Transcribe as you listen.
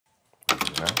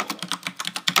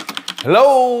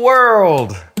Hello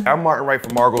world! I'm Martin Wright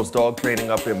from Margot's Dog Training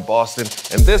up in Boston,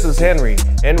 and this is Henry.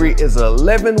 Henry is an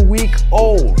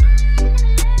 11-week-old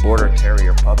Border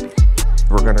Terrier puppy.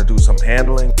 We're gonna do some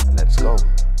handling. Let's go.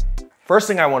 First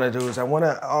thing I wanna do is I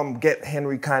wanna get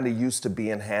Henry kind of used to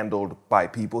being handled by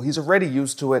people. He's already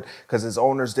used to it because his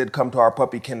owners did come to our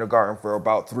puppy kindergarten for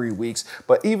about 3 weeks.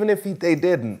 But even if they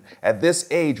didn't, at this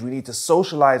age, we need to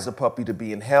socialize the puppy to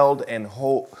being held and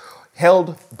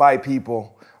held by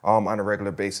people on a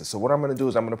regular basis. So what I'm gonna do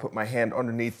is I'm gonna put my hand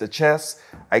underneath the chest.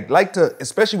 I like to,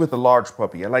 especially with a large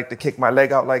puppy, I like to kick my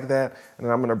leg out like that, and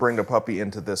then I'm gonna bring the puppy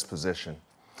into this position.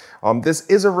 This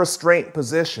is a restraint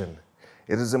position.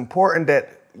 It is important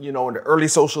that, you know, in the early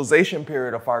socialization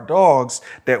period of our dogs,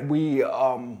 that we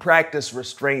practice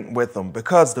restraint with them,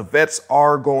 because the vets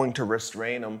are going to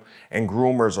restrain them and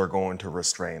groomers are going to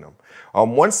restrain them.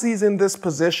 Once he's in this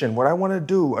position, what I want to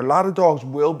do, a lot of dogs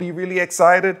will be really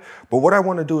excited, but what I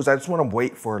want to do is I just want to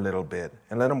wait for a little bit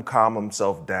and let him calm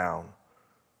himself down,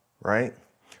 right?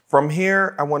 From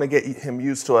here, I want to get him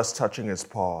used to us touching his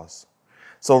paws.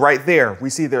 So right there, we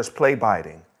see there's play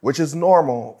biting, which is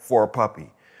normal for a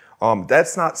puppy.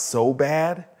 That's not so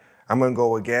bad. I'm gonna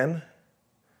go again.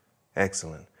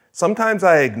 Excellent. Sometimes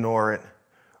I ignore it.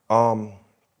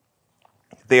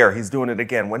 There, he's doing it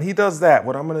again. When he does that,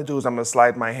 what I'm gonna do is I'm gonna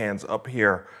slide my hands up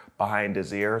here behind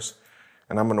his ears,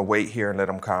 and I'm gonna wait here and let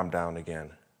him calm down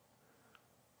again,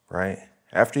 right?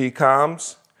 After he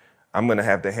calms, I'm gonna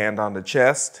have the hand on the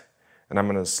chest, and I'm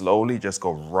gonna slowly just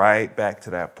go right back to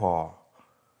that paw.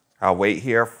 I'll wait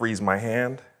here, freeze my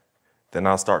hand, then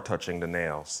I'll start touching the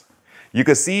nails. You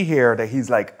can see here that he's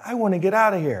like, I want to get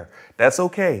out of here. That's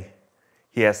okay.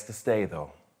 He has to stay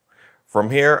though. From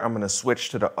here, I'm going to switch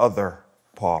to the other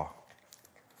paw.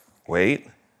 Wait.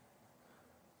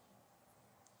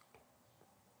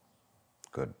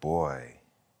 Good boy.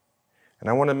 And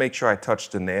I want to make sure I touch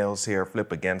the nails here,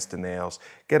 flip against the nails,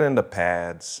 get in the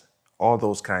pads, all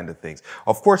those kind of things.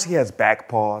 Of course, he has back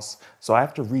paws, so I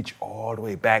have to reach all the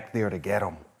way back there to get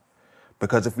him.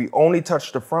 Because if we only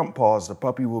touch the front paws, the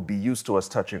puppy will be used to us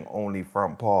touching only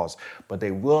front paws, but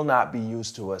they will not be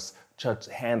used to us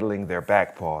handling their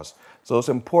back paws. So it's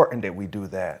important that we do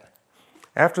that.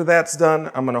 After that's done,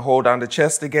 I'm gonna hold on the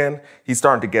chest again. He's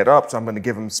starting to get up, so I'm gonna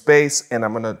give him space, and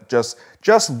I'm gonna just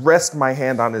rest my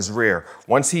hand on his rear.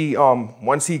 Once he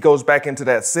goes back into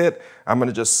that sit, I'm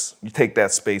gonna just take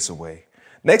that space away.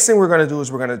 Next thing we're gonna do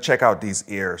is we're gonna check out these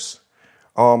ears.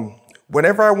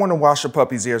 Whenever I want to wash a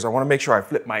puppy's ears, I want to make sure I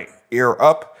flip my ear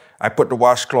up. I put the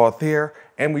washcloth here,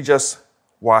 and we just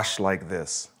wash like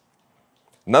this.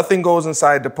 Nothing goes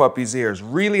inside the puppy's ears.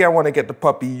 Really, I want to get the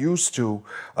puppy used to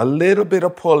a little bit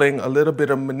of pulling, a little bit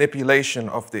of manipulation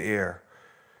of the ear.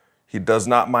 He does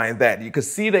not mind that. You can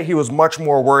see that he was much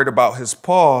more worried about his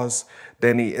paws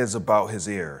than he is about his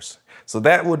ears. So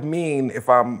that would mean if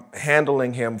I'm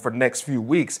handling him for the next few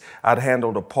weeks, I'd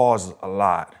handle the paws a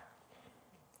lot.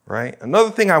 Right?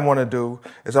 Another thing I want to do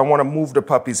is I want to move the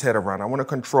puppy's head around. I want to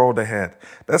control the head.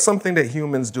 That's something that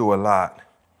humans do a lot.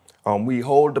 We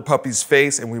hold the puppy's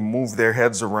face and we move their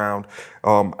heads around.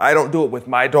 I don't do it with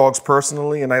my dogs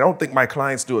personally, and I don't think my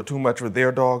clients do it too much with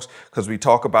their dogs because we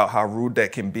talk about how rude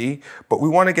that can be, but we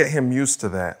want to get him used to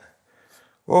that.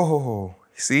 Oh,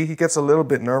 see, he gets a little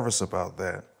bit nervous about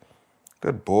that.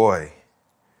 Good boy.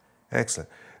 Excellent.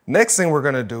 Next thing we're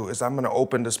going to do is I'm going to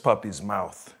open this puppy's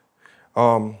mouth.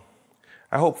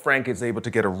 I hope Frank is able to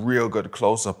get a real good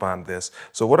close-up on this.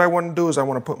 So what I want to do is I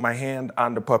want to put my hand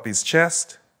on the puppy's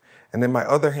chest, and then my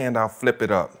other hand, I'll flip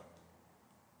it up.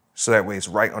 So that way it's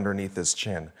right underneath his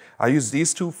chin. I'll use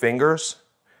these 2 fingers,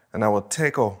 and I will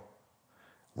tickle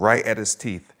right at his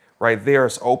teeth. Right there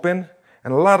is open,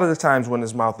 and a lot of the times when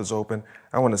his mouth is open,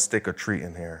 I want to stick a treat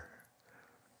in here.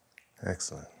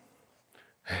 Excellent.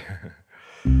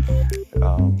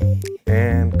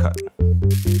 And cut.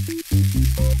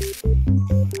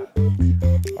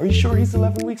 Are you sure he's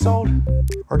 11 weeks old?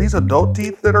 Are these adult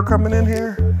teeth that are coming in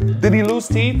here? Did he lose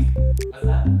teeth?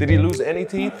 Did he lose any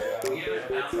teeth?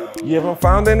 You haven't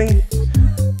found any?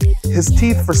 His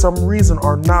teeth, for some reason,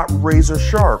 are not razor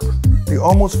sharp. They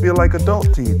almost feel like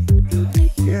adult teeth.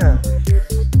 Yeah.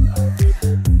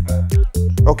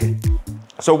 Okay.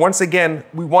 So once again,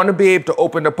 we want to be able to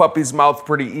open the puppy's mouth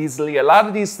pretty easily. A lot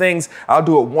of these things, I'll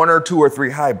do it 1 or 2 or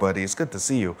 3. Hi, buddy. It's good to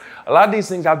see you. A lot of these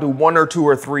things I'll do 1 or 2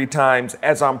 or 3 times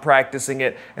as I'm practicing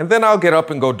it, and then I'll get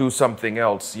up and go do something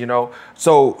else, you know?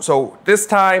 So this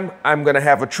time, I'm going to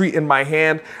have a treat in my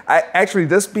hand. Actually,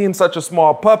 this being such a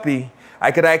small puppy,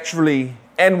 I could actually,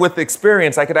 and with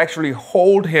experience, I could actually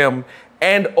hold him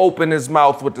and open his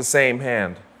mouth with the same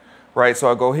hand, right?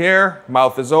 So I go here,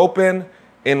 mouth is open,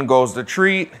 in goes the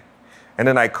treat, and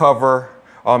then I cover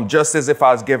just as if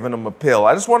I was giving them a pill.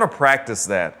 I just want to practice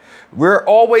that. We're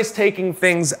always taking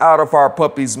things out of our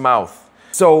puppy's mouth.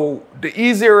 So the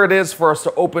easier it is for us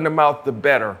to open the mouth, the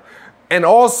better. And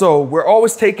also, we're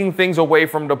always taking things away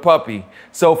from the puppy.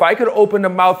 So if I could open the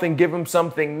mouth and give him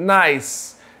something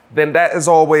nice, then that is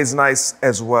always nice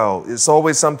as well. It's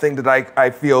always something that I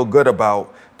feel good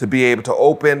about, to be able to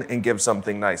open and give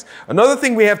something nice. Another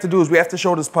thing we have to do is we have to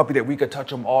show this puppy that we could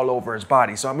touch him all over his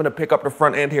body. So I'm gonna pick up the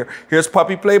front end here. Here's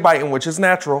puppy play biting, which is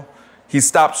natural. He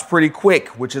stops pretty quick,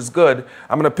 which is good.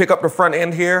 I'm gonna pick up the front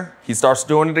end here. He starts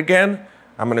doing it again.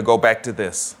 I'm gonna go back to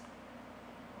this.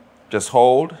 Just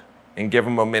hold and give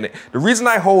him a minute. The reason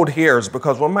I hold here is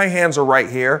because when my hands are right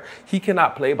here, he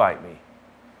cannot play bite me.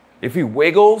 If he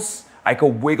wiggles, I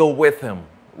could wiggle with him,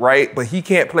 right? But he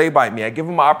can't play bite me. I give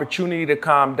him an opportunity to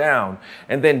calm down.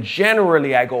 And then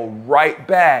generally I go right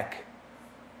back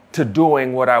to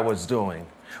doing what I was doing,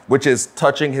 which is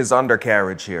touching his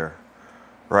undercarriage here,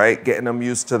 right? Getting him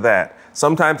used to that.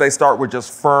 Sometimes I start with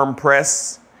just firm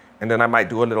press, and then I might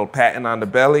do a little patting on the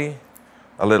belly,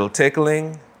 a little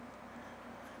tickling,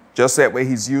 just that way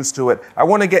he's used to it. I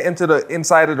want to get into the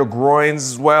inside of the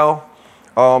groins as well.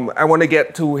 I want to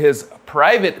get to his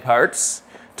private parts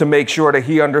to make sure that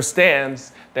he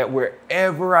understands that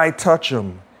wherever I touch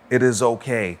him, it is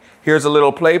okay. Here's a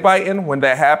little play biting. When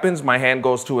that happens, my hand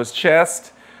goes to his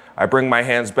chest. I bring my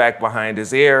hands back behind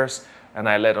his ears and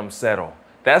I let him settle.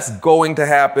 That's going to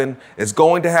happen. It's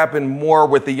going to happen more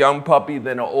with a young puppy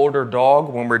than an older dog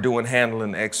when we're doing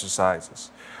handling exercises.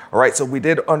 All right, so we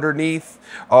did underneath,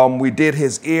 we did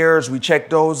his ears, we checked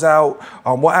those out.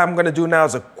 What I'm gonna do now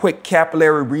is a quick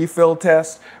capillary refill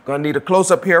test. Gonna need a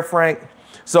close-up here, Frank.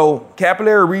 So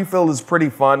capillary refill is pretty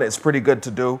fun, it's pretty good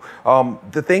to do.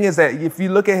 The thing is that if you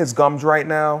look at his gums right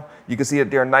now, you can see that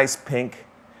they're nice pink.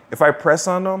 If I press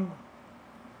on them,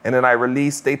 and then I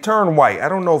release, they turn white. I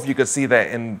don't know if you could see that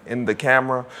in the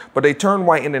camera, but they turn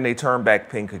white and then they turn back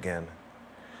pink again.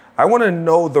 I wanna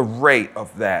know the rate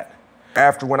of that.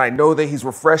 After, when I know that he's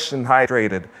refreshed and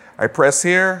hydrated, I press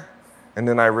here and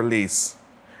then I release,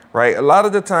 right? A lot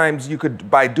of the times you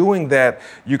could, by doing that,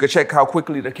 you could check how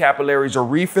quickly the capillaries are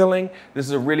refilling. This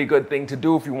is a really good thing to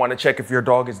do if you want to check if your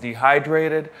dog is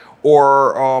dehydrated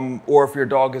or if your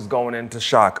dog is going into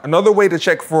shock. Another way to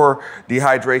check for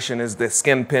dehydration is the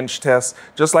skin pinch test.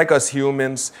 Just like us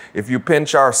humans, if you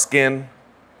pinch our skin,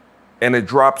 and it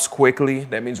drops quickly,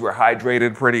 that means we're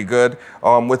hydrated pretty good.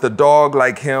 With a dog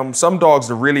like him, some dogs,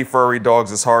 the really furry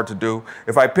dogs, it's hard to do.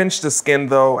 If I pinch the skin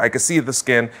though, I can see the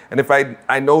skin, and if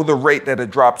I know the rate that it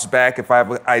drops back, if I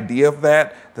have an idea of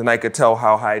that, then I could tell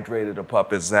how hydrated a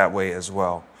pup is that way as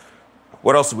well.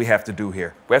 What else do we have to do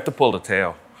here? We have to pull the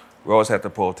tail. We always have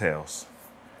to pull tails.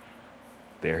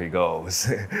 There he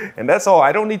goes. And that's all.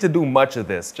 I don't need to do much of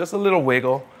this. Just a little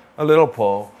wiggle, a little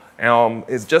pull.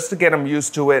 It's just to get him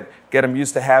used to it, get him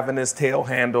used to having his tail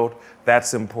handled.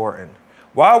 That's important.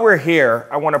 While we're here,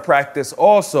 I want to practice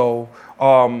also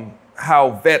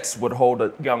how vets would hold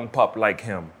a young pup like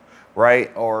him,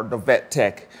 right? Or the vet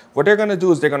tech. What they're going to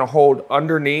do is they're going to hold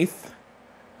underneath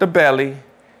the belly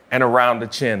and around the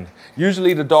chin.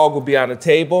 Usually the dog will be on a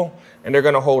table and they're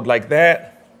going to hold like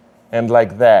that and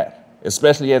like that,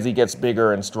 especially as he gets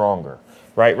bigger and stronger,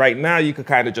 right? Right now you could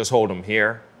kind of just hold him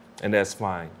here and that's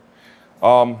fine.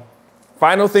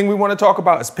 Final thing we want to talk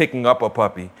about is picking up a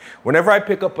puppy. Whenever I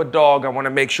pick up a dog, I want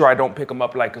to make sure I don't pick him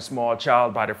up like a small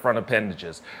child by the front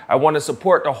appendages. I want to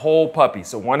support the whole puppy.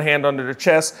 So one hand under the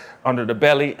chest, under the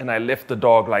belly, and I lift the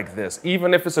dog like this.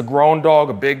 Even if it's a grown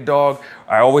dog, a big dog,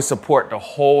 I always support the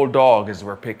whole dog as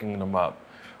we're picking them up.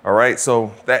 All right,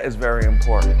 so that is very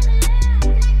important.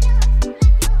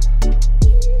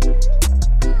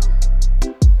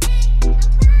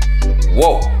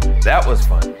 Whoa, that was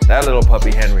fun. That little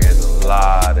puppy Henry has a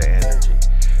lot of energy.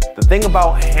 The thing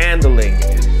about handling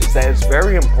is that it's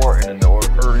very important in the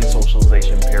early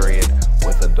socialization period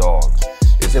with the dogs.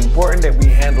 It's important that we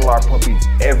handle our puppies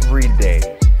every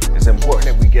day. It's important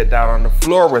that we get down on the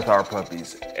floor with our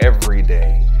puppies every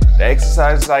day. The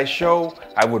exercises I show,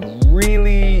 I would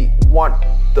really want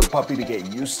the puppy to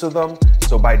get used to them.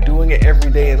 So by doing it every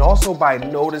day and also by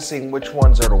noticing which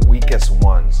ones are the weakest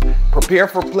ones. Prepare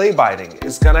for play biting.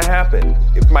 It's gonna happen.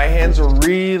 If my hands are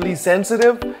really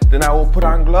sensitive, then I will put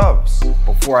on gloves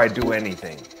before I do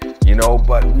anything. You know,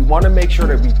 but we wanna make sure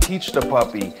that we teach the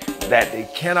puppy that they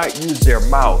cannot use their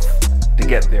mouth to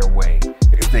get their way.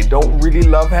 If they don't really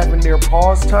love having their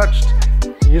paws touched,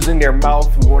 using their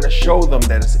mouth, we want to show them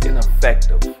that it's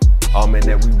ineffective and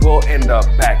that we will end up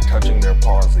back touching their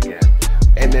paws again.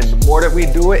 And then the more that we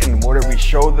do it and the more that we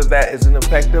show that that isn't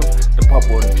effective, the pup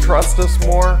will trust us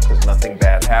more because nothing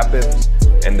bad happens.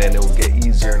 And then it will get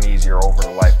easier and easier over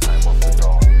the lifetime of the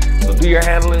dog. So do your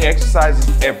handling exercises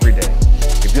every day.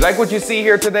 If you like what you see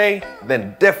here today,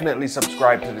 then definitely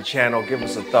subscribe to the channel. Give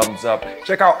us a thumbs up.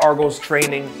 Check out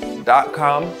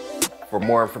argostraining.com for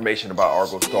more information about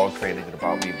Argos dog training and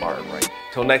about me, Martin Wright.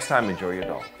 Till next time, enjoy your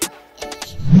dog.